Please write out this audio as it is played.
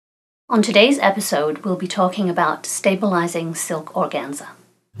On today's episode, we'll be talking about stabilizing silk organza.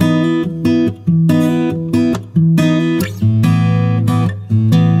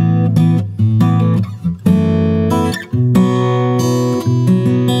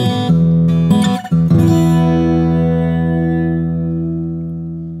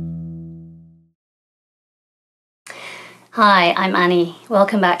 Hi, I'm Annie.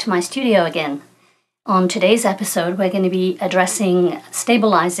 Welcome back to my studio again. On today's episode, we're going to be addressing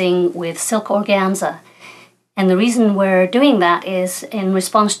stabilizing with silk organza. And the reason we're doing that is in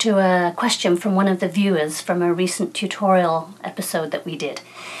response to a question from one of the viewers from a recent tutorial episode that we did.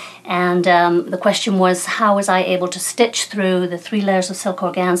 And the question was, how was I able to stitch through the 3 layers of silk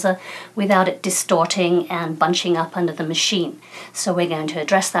organza without it distorting and bunching up under the machine? So we're going to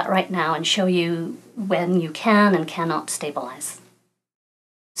address that right now and show you when you can and cannot stabilize.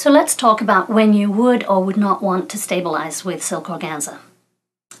 So let's talk about when you would or would not want to stabilize with silk organza.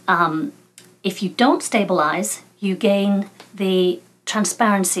 If you don't stabilize, you gain the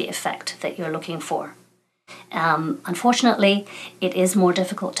transparency effect that you're looking for. Unfortunately, it is more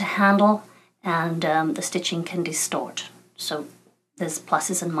difficult to handle and the stitching can distort. So there's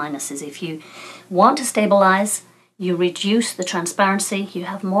pluses and minuses. If you want to stabilize, you reduce the transparency, you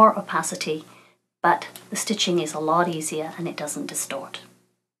have more opacity, but the stitching is a lot easier and it doesn't distort.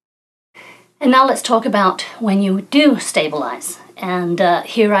 And now let's talk about when you do stabilize. And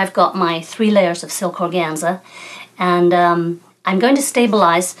here I've got my 3 layers of silk organza, and I'm going to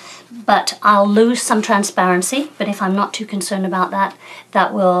stabilize, but I'll lose some transparency. But if I'm not too concerned about that,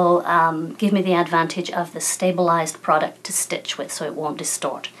 that will give me the advantage of the stabilized product to stitch with, so it won't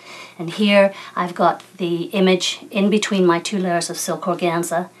distort. And here I've got the image in between my 2 layers of silk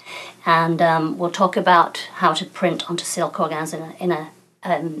organza, and we'll talk about how to print onto silk organza in a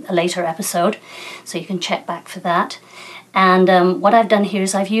later episode, so you can check back for that. And what I've done here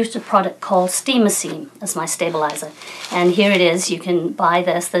is I've used a product called stabilization as my stabilizer, and here it is. You can buy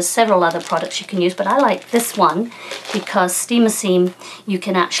this. There's several other products you can use, but I like this one because stabilization, you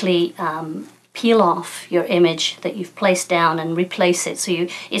can actually peel off your image that you've placed down and replace it, so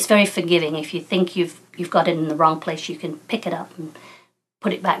it's very forgiving. If you think you've got it in the wrong place, you can pick it up and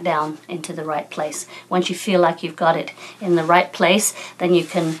put it back down into the right place. Once you feel like you've got it in the right place, then you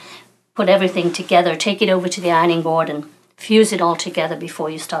can put everything together, take it over to the ironing board and fuse it all together before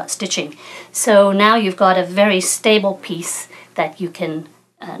you start stitching. So now you've got a very stable piece that you can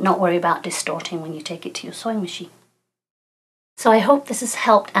not worry about distorting when you take it to your sewing machine. So I hope this has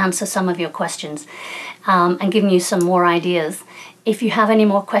helped answer some of your questions and given you some more ideas. If you have any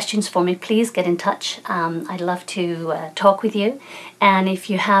more questions for me, please get in touch. I'd love to talk with you. And if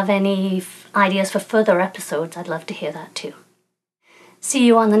you have any ideas for further episodes, I'd love to hear that too. See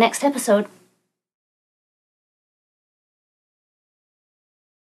you on the next episode.